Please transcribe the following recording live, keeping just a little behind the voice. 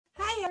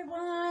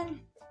everyone.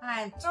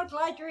 I'm so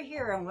glad you're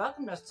here and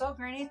welcome to Sew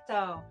Granny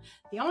Sew.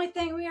 The only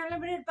thing we are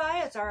limited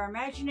by is our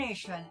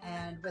imagination.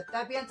 And with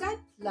that being said,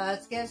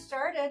 let's get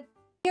started.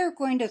 We are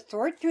going to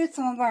sort through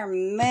some of our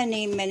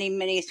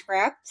many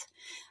scraps.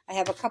 I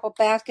have a couple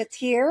baskets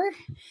here.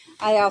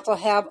 I also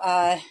have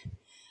a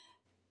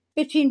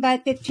 15 by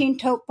 15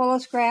 tote full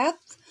of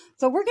scraps.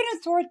 So we're going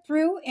to sort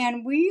through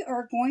and we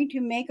are going to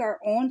make our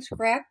own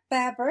scrap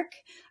fabric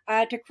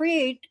to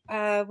create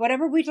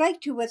whatever we'd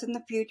like to with in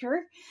the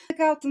future. Pick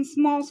out some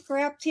small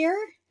scraps here,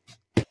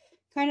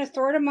 kind of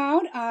sort them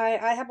out.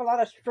 I have a lot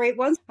of straight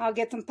ones. I'll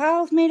get some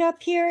piles made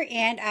up here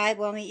and I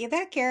will meet you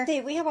back here.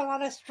 See, we have a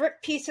lot of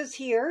strip pieces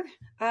here.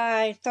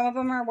 Some of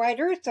them are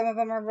wider, some of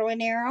them are really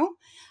narrow.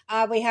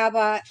 We have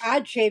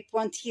odd shaped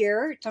ones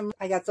here.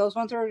 I got those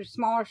ones that are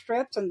smaller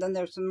strips, and then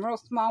there's some real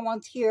small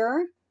ones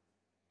here.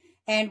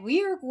 And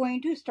we are going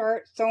to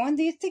start sewing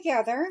these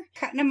together,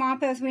 cutting them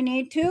off as we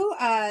need to.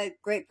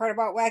 Great part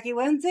about Wacky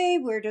Wednesday,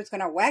 we're just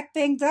going to whack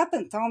things up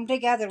and sew them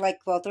together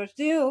like quilters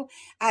do.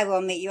 I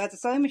will meet you at the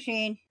sewing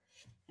machine.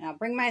 And I'll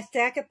bring my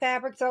stack of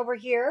fabrics over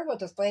here. We'll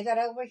just lay that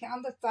over here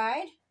on the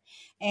side.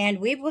 And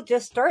we will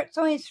just start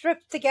sewing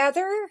strips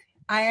together,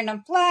 iron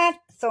them flat,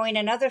 sewing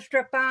another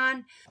strip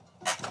on.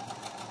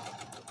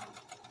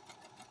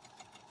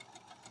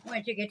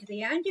 Once you get to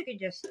the end, you can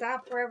just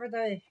stop wherever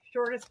the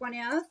shortest one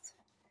is.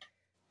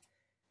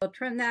 We'll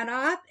trim that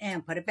off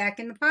and put it back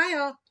in the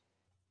pile.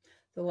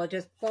 So we'll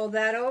just fold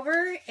that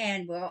over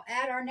and we'll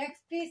add our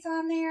next piece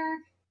on there.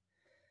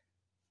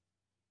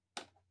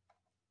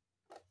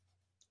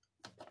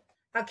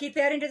 I'll keep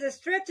adding to the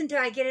strips until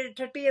I get it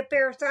to be a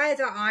fair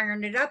size. I'll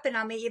iron it up and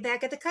I'll meet you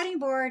back at the cutting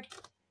board.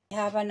 We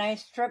have a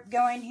nice strip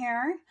going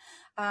here.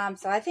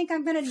 So I think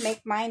I'm going to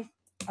make mine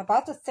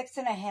about the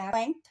 6.5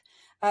 length.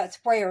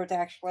 Squares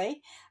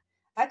actually.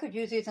 I could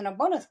use these in a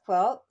bonus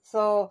quilt.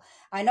 So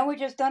I know we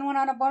just done one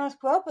on a bonus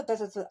quilt, but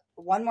this is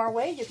one more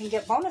way you can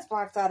get bonus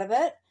blocks out of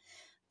it.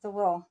 So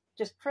we'll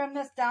just trim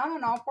this down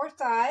on all 4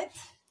 sides.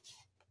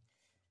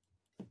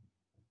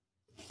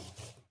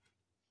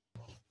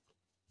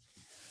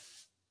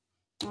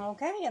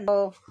 Okay, and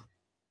so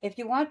if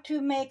you want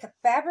to make a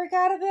fabric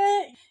out of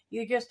it,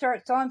 you just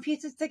start sewing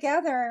pieces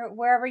together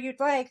wherever you'd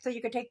like. So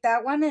you could take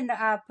that one and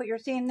put your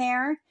seam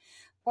there,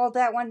 fold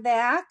that one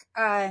back,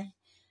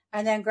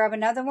 and then grab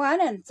another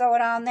one and sew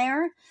it on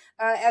there.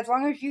 As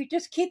long as you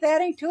just keep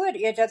adding to it,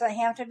 it doesn't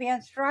have to be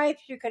in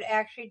stripes. You could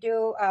actually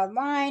do a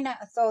line,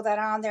 sew that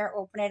on there,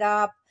 open it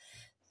up.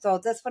 So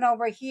this one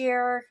over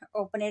here,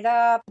 open it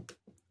up.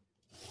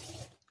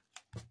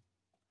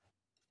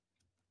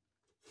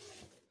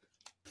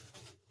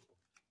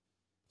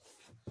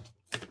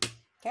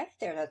 Okay,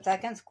 there's a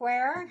second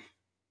square.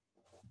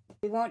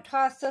 We won't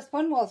toss this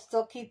one. We'll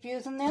still keep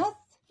using this.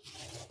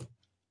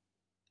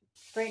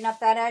 Straighten up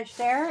that edge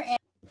there. And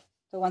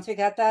so once we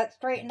got that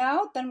straightened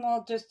out, then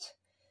we'll just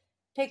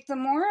take some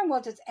more and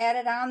we'll just add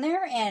it on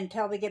there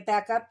until we get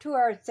back up to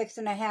our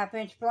 6.5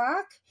 inch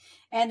block.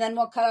 And then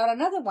we'll cut out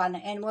another one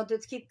and we'll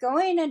just keep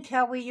going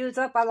until we use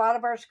up a lot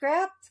of our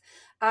scraps.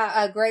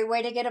 A great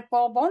way to get a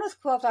full bonus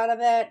quilt out of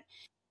it.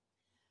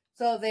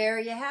 So there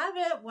you have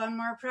it, one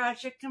more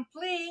project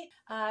complete.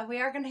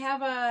 We are going to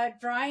have a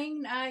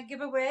drawing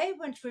giveaway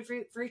once we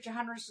reach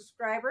 100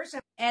 subscribers.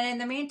 And in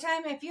the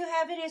meantime, if you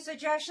have any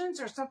suggestions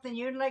or something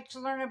you'd like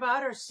to learn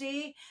about or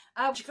see,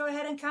 go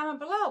ahead and comment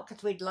below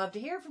because we'd love to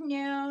hear from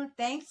you.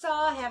 Thanks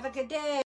all. Have a good day.